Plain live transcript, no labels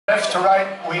Left to right,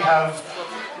 we have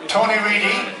Tony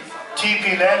Reidy,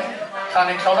 T.P. Lynn,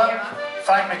 Connie Cullen,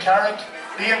 Frank Carrick,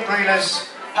 Grealis,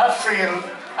 Friel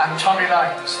and Tommy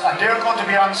Lyons. And they're going to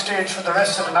be on stage for the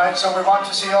rest of the night, so we want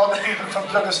to see all the people from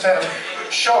Plougastel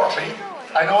shortly.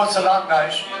 I know it's a long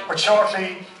night, but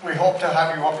shortly we hope to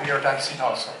have you up here dancing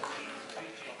also.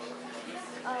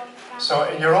 So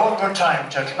in your own good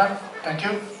time, gentlemen. Thank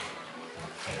you.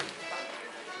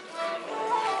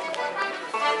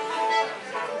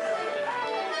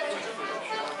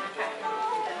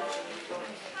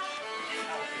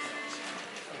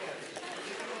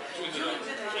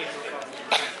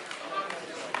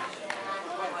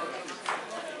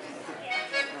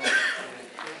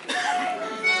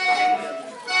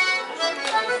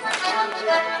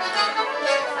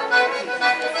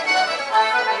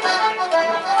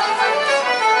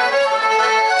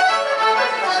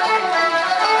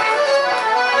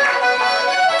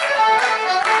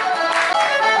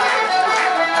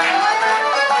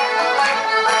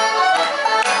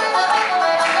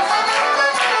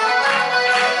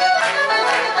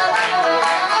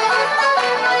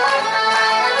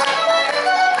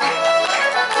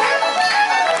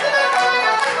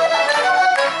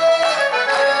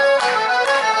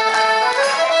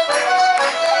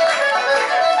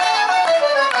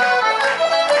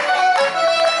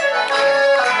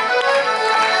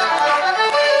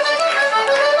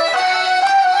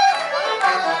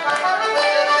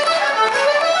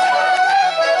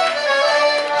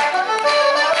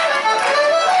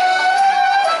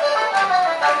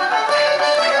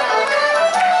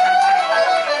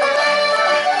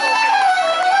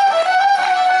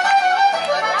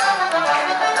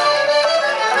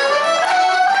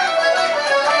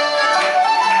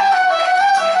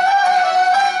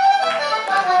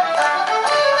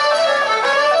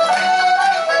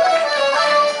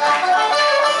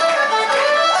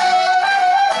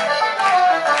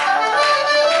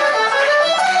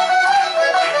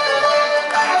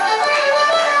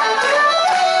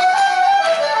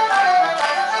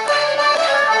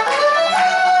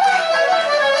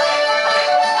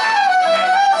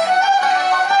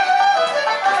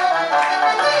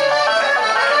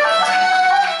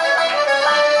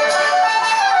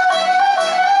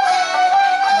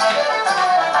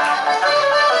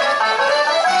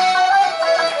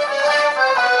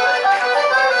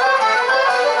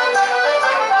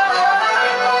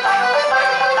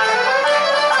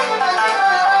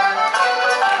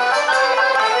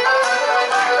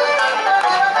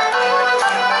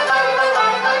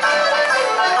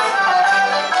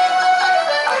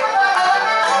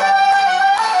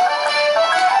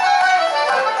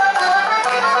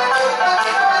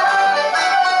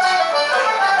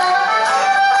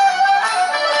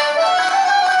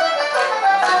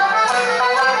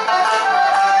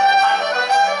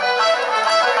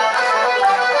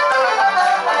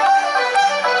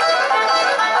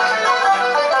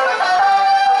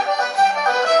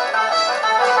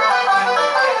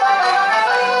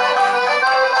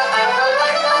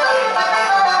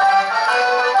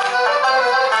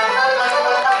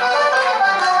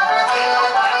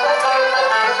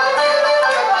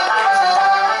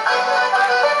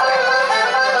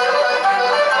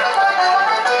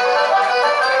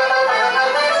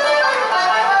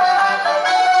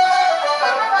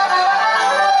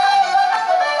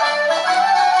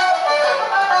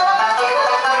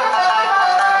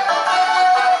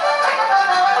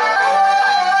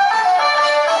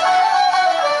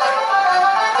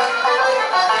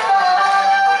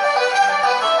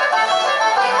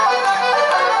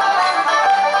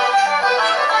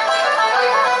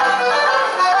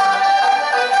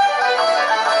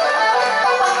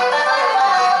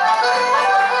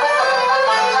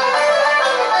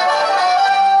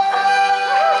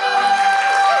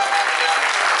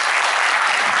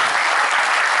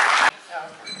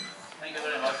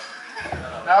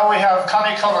 Now we have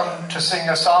Connie Cullen to sing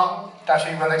a song that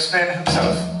he will explain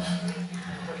himself.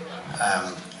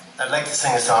 I'd like to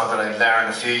sing a song that I learned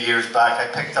a few years back.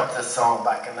 I picked up this song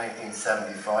back in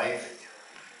 1975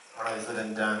 when I was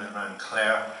living down around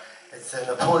Clare. It's a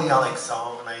Napoleonic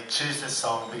song, and I choose this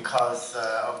song because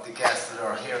of the guests that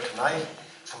are here tonight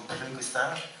from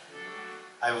Plougastel.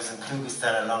 I was in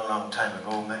Plougastel a long, long time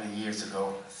ago, many years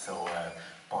ago, so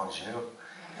bonjour.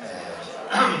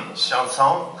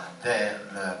 Chanson de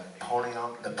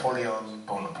Napoleon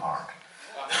Bonaparte.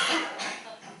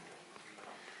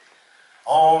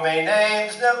 Oh, my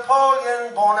name's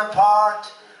Napoleon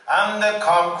Bonaparte. I'm the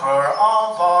conqueror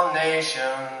of all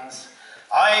nations.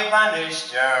 I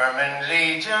banished German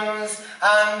legions,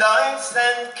 and I've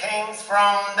sent kings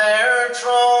from their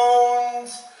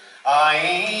thrones.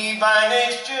 I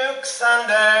banished dukes and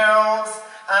earls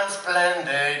and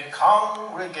splendid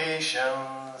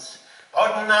congregations,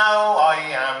 but now I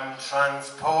am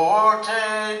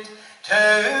transported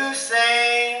to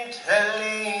St.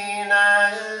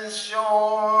 Helena's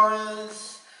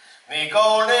shores. Me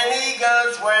golden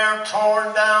eagles were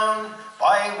torn down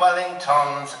by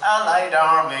Wellington's allied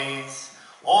armies.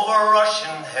 Over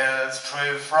Russian hills,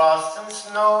 through frost and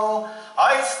snow,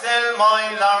 I still my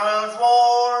laurels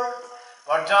wore,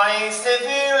 but I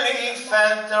severely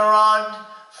felt the rod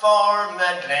for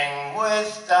meddling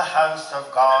with the house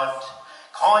of God.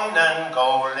 Coin and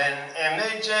golden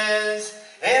images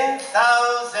in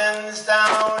thousands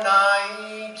down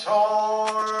I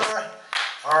tore,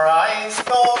 for I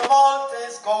stole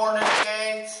Malta's golden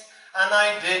gates, and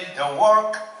I did the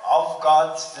work of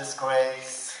God's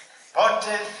disgrace. But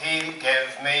if he'll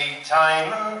give me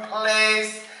time and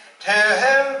place, to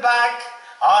him back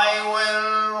I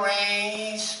will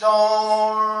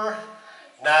restore.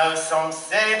 Now some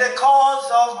say the cause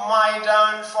of my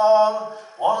downfall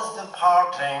was the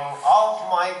parting of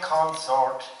my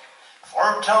consort.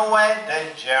 For to wed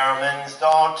a German's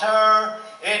daughter,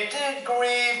 it did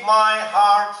grieve my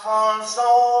heart full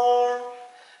sore.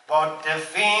 But the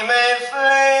female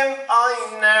flame I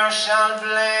ne'er shall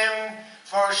blame,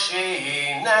 for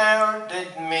she ne'er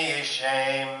did me a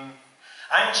shame.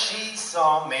 And she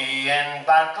saw me in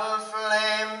battle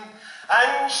flame,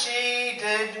 and she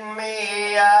did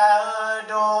me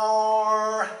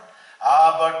adore.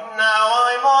 But now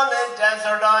I'm on a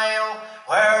desert isle,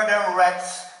 where the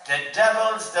rats, the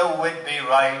devils, the would be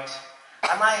right.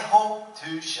 And I hope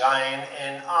to shine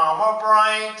in armour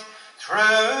bright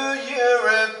through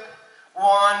Europe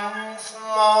once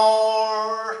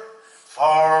more.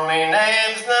 For me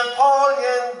name's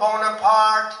Napoleon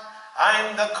Bonaparte,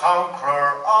 I'm the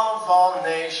conqueror of all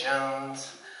nations.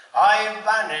 I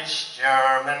banished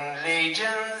German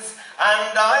legions,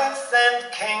 and I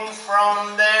sent kings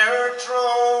from their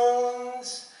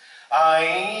thrones.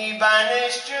 I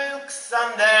banished dukes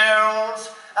and earls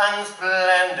and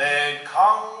splendid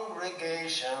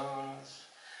congregations.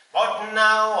 But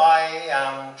now I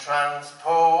am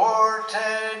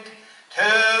transported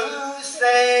to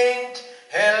St.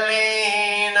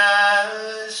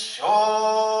 Helena's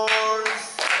shores.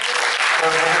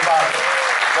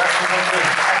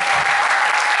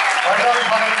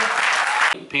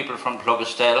 People from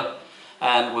Plougastel,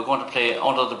 and we're going to play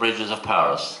Under the Bridges of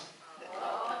Paris.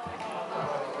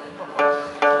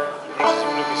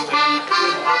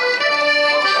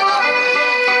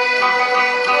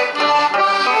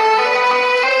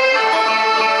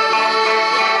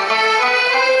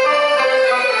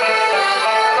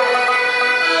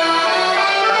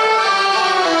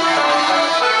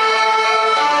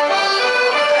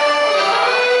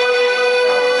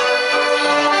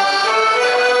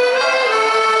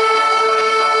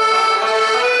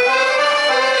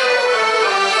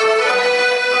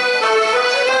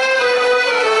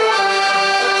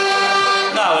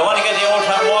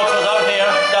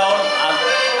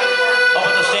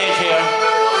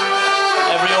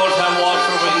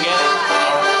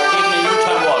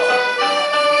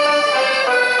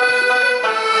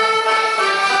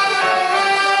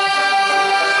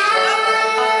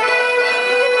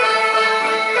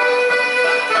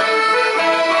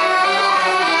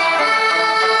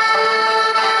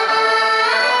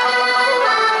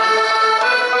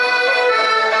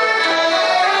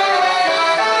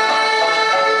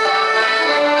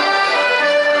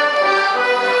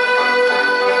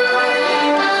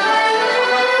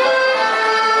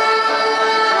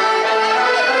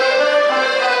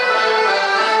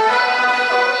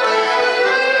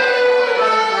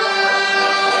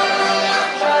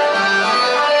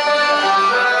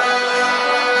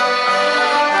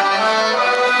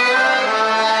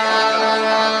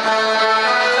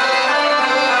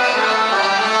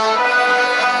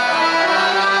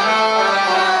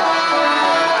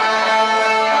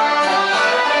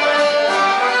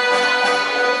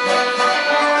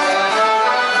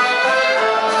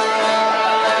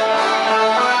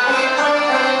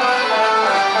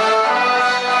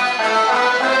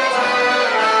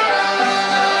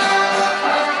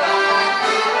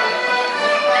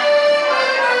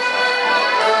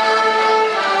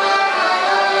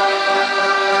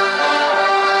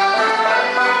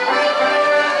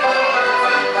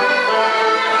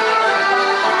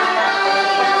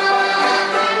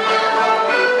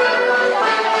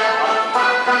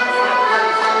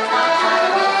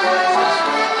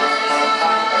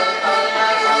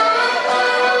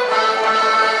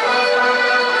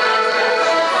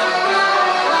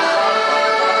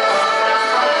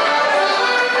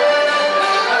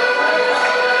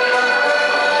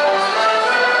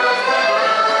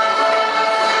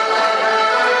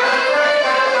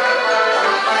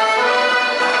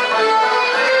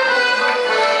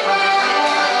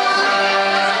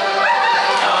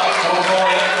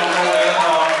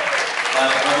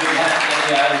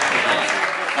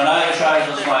 And now the Shires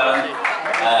are smiling.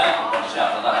 I'm going to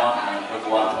start on that one, and we'll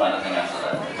go on to anything after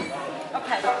that.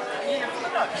 Okay.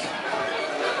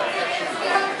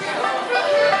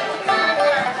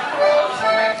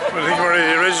 What do you think,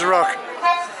 Marie? Ready to rock?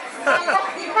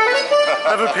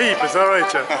 Have a peep, it's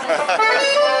alright, yeah.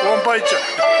 Won't bite you.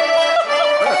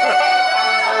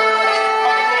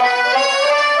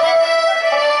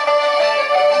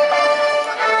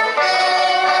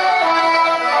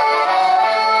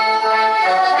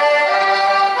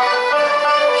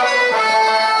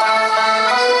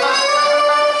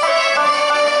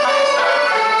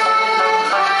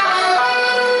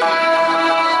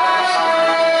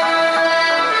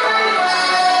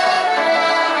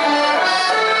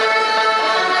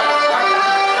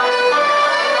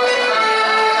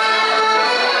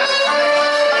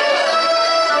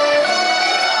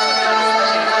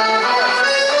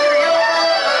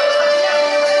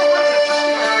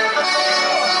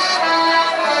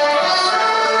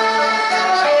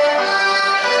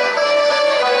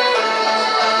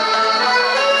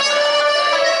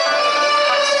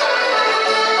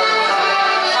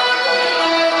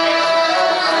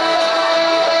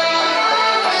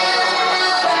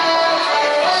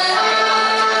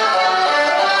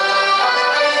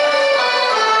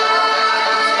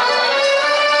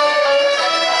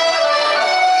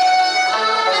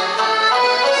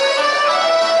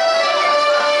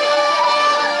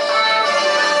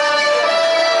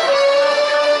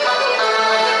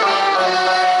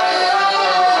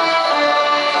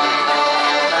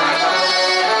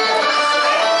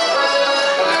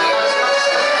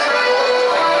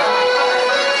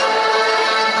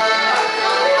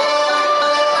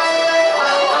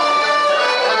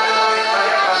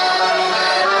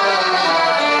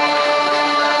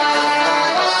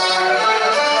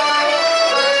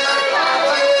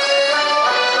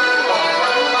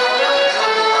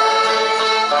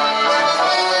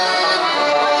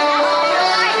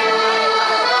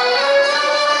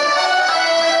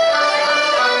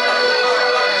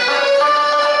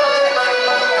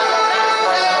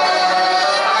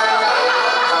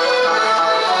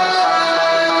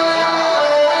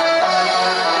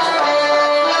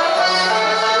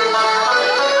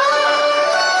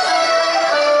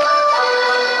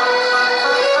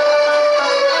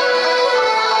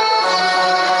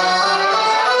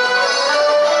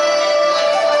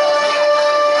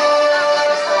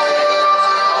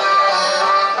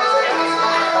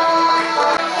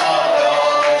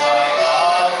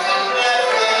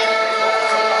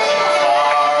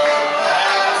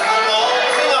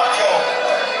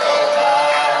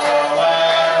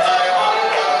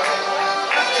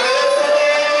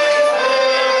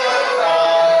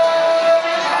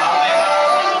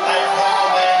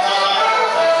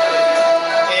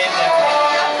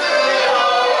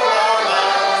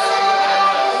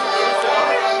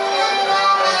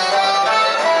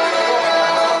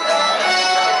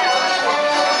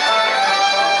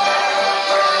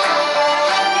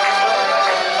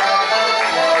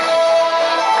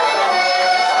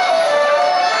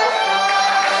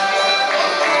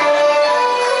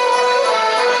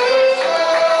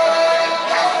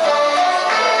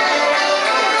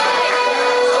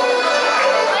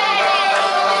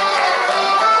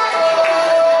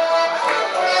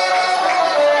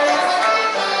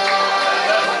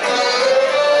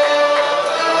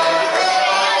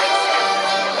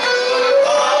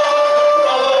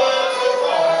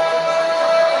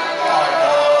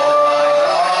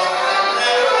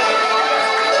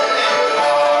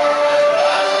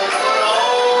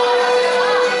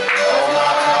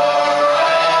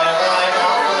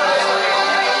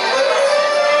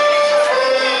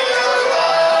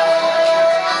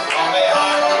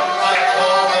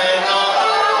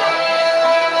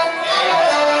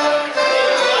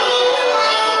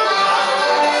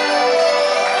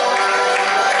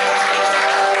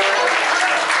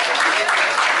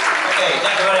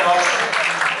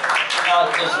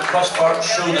 There's a request for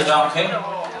Shoe the Donkey.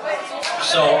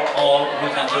 So all we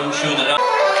can do, Shoe the Donkey.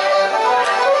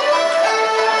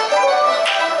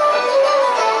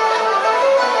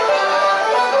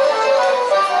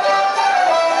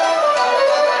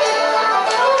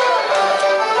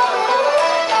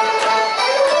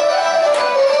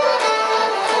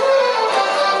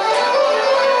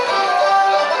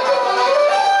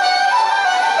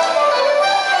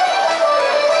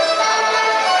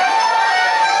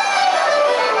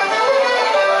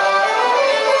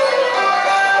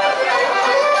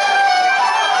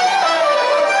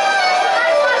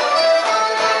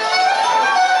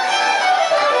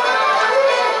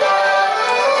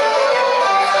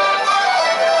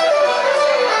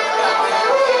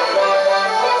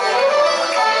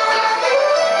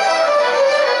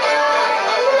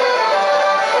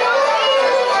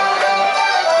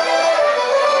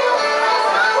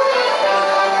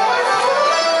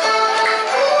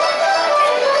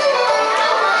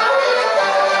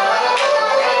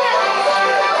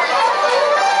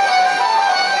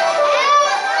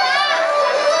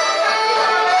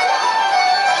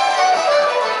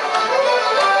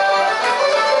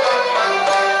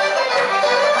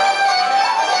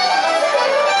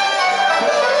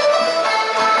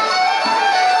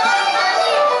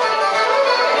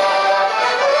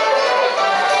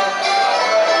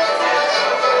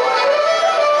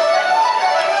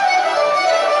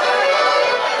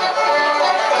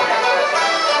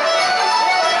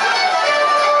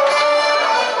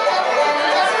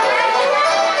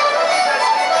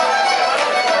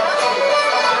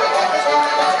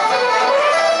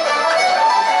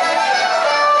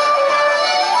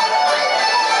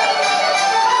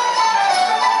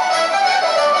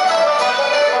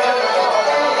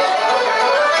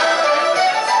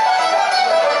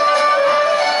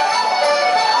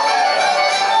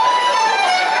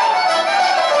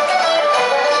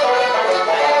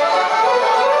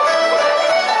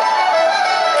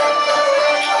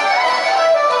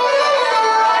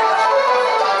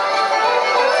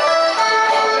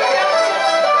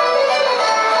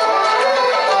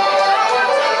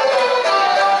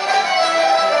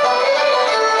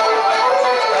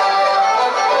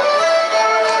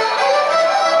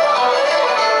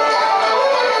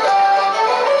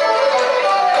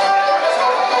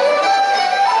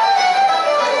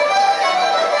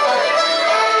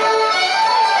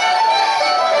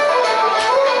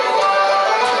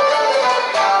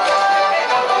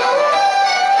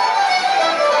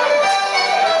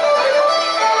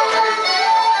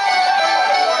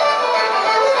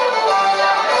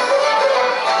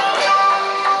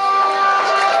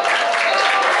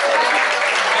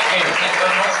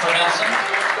 for Nelson.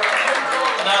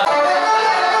 Now